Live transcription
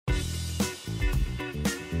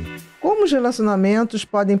como os relacionamentos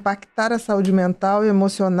podem impactar a saúde mental e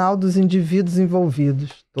emocional dos indivíduos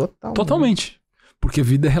envolvidos. Totalmente. Porque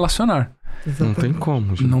vida é relacionar. Exatamente. Não tem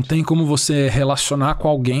como, gente. Não tem como você relacionar com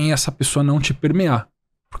alguém e essa pessoa não te permear.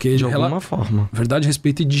 Porque de alguma forma. Verdade,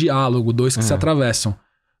 respeito e diálogo. 2 que se atravessam.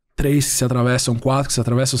 3 que se atravessam. 4 que se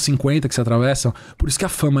atravessam. 50 que se atravessam. Por isso que a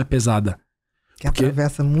fama é pesada. Que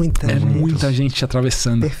atravessa muita gente. Muita gente te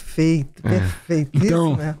atravessando. Perfeito, perfeito.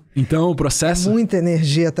 Então, isso, né? Então o processo... Muita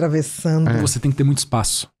energia atravessando. Você tem que ter muito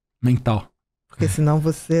espaço mental. Porque senão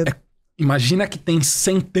você... Imagina que tem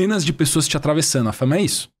centenas de pessoas te atravessando. A fama é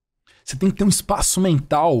isso. Você tem que ter um espaço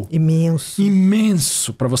mental...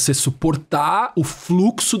 Imenso para você suportar o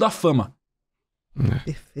fluxo da fama.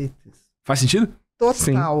 Perfeito. Faz sentido?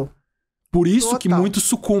 Total. Sim. Por isso que muitos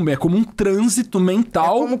sucumbem. É como um trânsito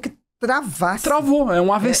mental... É como que travasse. Travou, é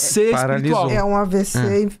um AVC espiritual. É um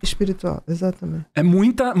AVC espiritual, exatamente. É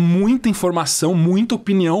muita informação, muita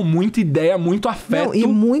opinião, muita ideia, muito afeto. Não, e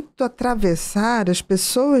muito atravessar. As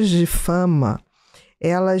pessoas de fama,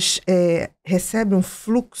 elas recebem um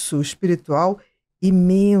fluxo espiritual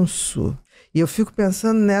imenso. E eu fico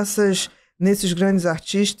pensando nesses grandes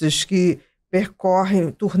artistas que percorrem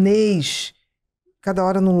turnês, cada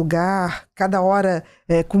hora num lugar, cada hora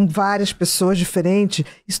com várias pessoas diferentes.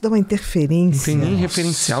 Isso dá uma interferência. Não tem nem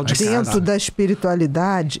referencial de dentro casa. da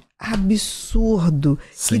espiritualidade absurdo.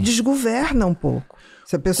 Sim. Que desgoverna um pouco.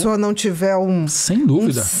 Se a pessoa não tiver sem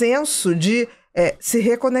dúvida, um senso de se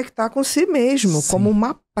reconectar com si mesmo, como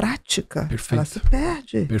uma prática. Perfeito. Ela se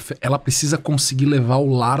perde. Ela precisa conseguir levar o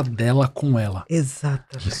lar dela com ela.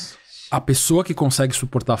 Exatamente. Isso. A pessoa que consegue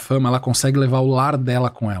suportar a fama, ela consegue levar o lar dela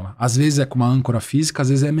com ela. Às vezes é com uma âncora física, às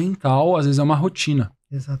vezes é mental, às vezes é uma rotina.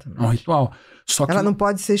 Exatamente. É um ritual. Só que ela não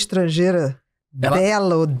pode ser estrangeira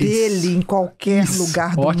dela ou dele em qualquer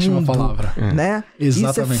lugar do mundo. Ótima palavra. Né?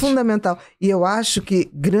 Exatamente. Isso é fundamental. E eu acho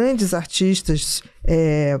que grandes artistas,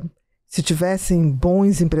 se tivessem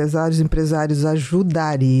bons empresários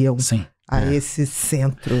ajudariam. Sim. A esse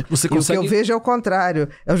centro. Você consegue... O que eu vejo é o contrário.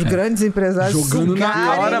 É os grandes empresários jogando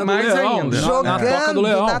na hora mais ainda. Jogando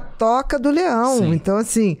na toca do leão. Sim. Então,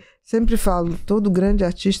 assim, sempre falo, todo grande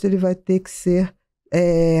artista ele vai ter que ser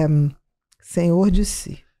senhor de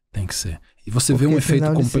si. Tem que ser. E você vê um efeito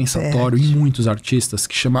compensatório em muitos artistas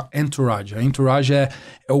que chama entourage. A entourage é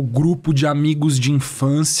o grupo de amigos de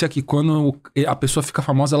infância que quando a pessoa fica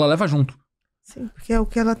famosa, ela leva junto. Sim, porque é o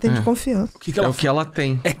que ela tem de confiança. O que ela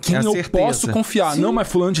tem. É quem eu posso confiar. Sim. Não, mas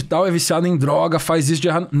fulano de tal é viciado em droga, faz isso de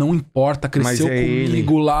errado. Não importa, cresceu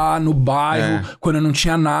comigo lá no bairro, quando eu não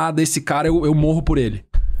tinha nada. Esse cara, eu morro por ele.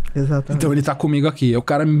 Exatamente. Então ele tá comigo aqui. É o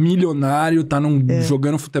cara milionário, tá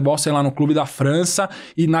jogando futebol, sei lá, no clube da França.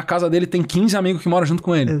 E na casa dele tem 15 amigos que moram junto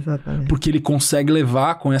com ele. Exatamente. Porque ele consegue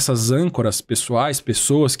levar com essas âncoras pessoais,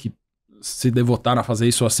 pessoas que se devotaram a fazer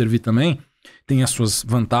isso ou a servir também... Tem as suas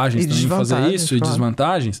vantagens também em fazer isso, e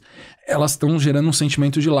desvantagens, elas estão gerando um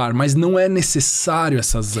sentimento de lar, mas não é necessário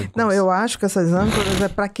essas âncoras. Não, eu acho que essas âncoras é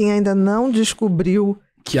para quem ainda não descobriu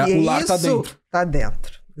que o lar tá dentro. Tá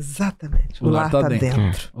dentro, exatamente. O lar tá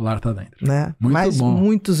dentro. O lar tá dentro. Né? Muito mas bom.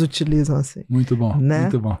 Muitos utilizam assim. Muito bom, né?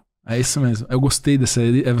 Muito bom. É isso mesmo. Eu gostei dessa.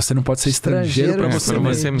 Você não pode ser estrangeiro para você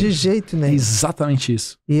mesmo. De jeito nenhum. É exatamente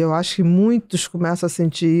isso. E eu acho que muitos começam a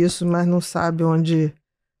sentir isso, mas não sabem onde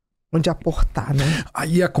aportar, né?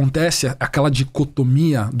 Aí acontece aquela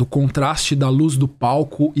dicotomia do contraste da luz do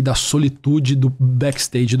palco e da solitude do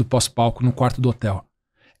backstage, do pós-palco, no quarto do hotel.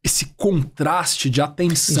 Esse contraste de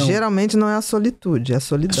atenção. E geralmente não é a solitude, é a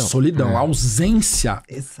solidão. É solidão. A ausência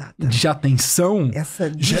de atenção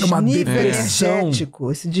gera uma depressão.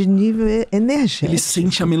 Esse desnível energético. Ele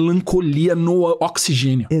sente a melancolia no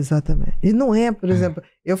oxigênio. Exatamente. E não é, por exemplo,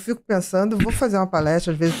 eu fico pensando, vou fazer uma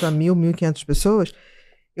palestra às vezes para 1.000, 1.500 pessoas.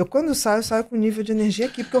 Eu, quando saio com nível de energia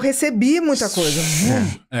aqui, porque eu recebi muita coisa.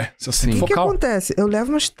 Assim, o que acontece? Eu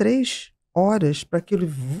levo umas 3 horas para aquilo.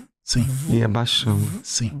 Sim. E abaixando.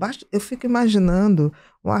 Sim. Eu fico imaginando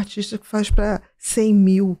um artista que faz para 100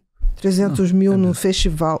 mil, 300 mil no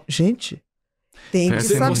festival. Gente, tem que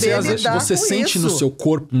saber lidar com você sente isso. No seu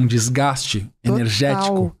corpo um desgaste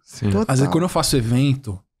energético. Total. Às vezes, quando eu faço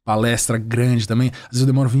evento, palestra grande também, às vezes eu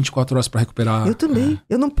demoro 24 horas para recuperar. Eu também.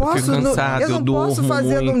 Eu não posso, eu não posso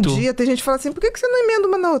fazer num dia. Tem gente que fala assim, por que você não emenda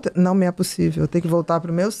uma na outra? Não me é possível. Eu tenho que voltar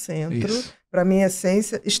para o meu centro, para minha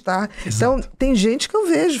essência estar. Exato. Então, tem gente que eu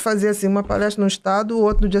vejo fazer assim, uma palestra no estado, o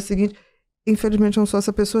outro no dia seguinte. Infelizmente, eu não sou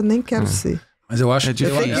essa pessoa, nem quero ser. Mas eu acho que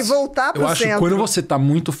voltar pro centro. Eu acho que quando você tá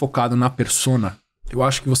muito focado na persona, eu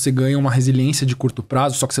acho que você ganha uma resiliência de curto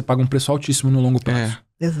prazo, só que você paga um preço altíssimo no longo prazo.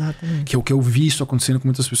 Exatamente. Que é o que eu vi isso acontecendo com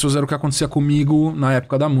muitas pessoas, era o que acontecia comigo na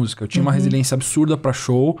época da música. Eu tinha uma resiliência absurda pra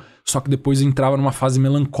show, só que depois entrava numa fase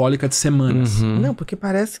melancólica de semanas. Não, porque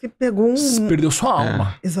parece que pegou Você perdeu sua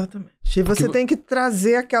alma. Exatamente. E você tem que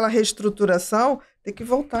trazer aquela reestruturação, tem que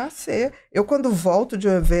voltar a ser. Eu, quando volto de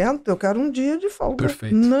um evento, eu quero um dia de folga.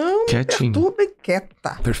 Perfeito. Não Quietinho. me perturbe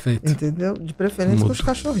quieta. Perfeito. Entendeu? De preferência com os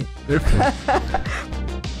cachorrinhos. Perfeito.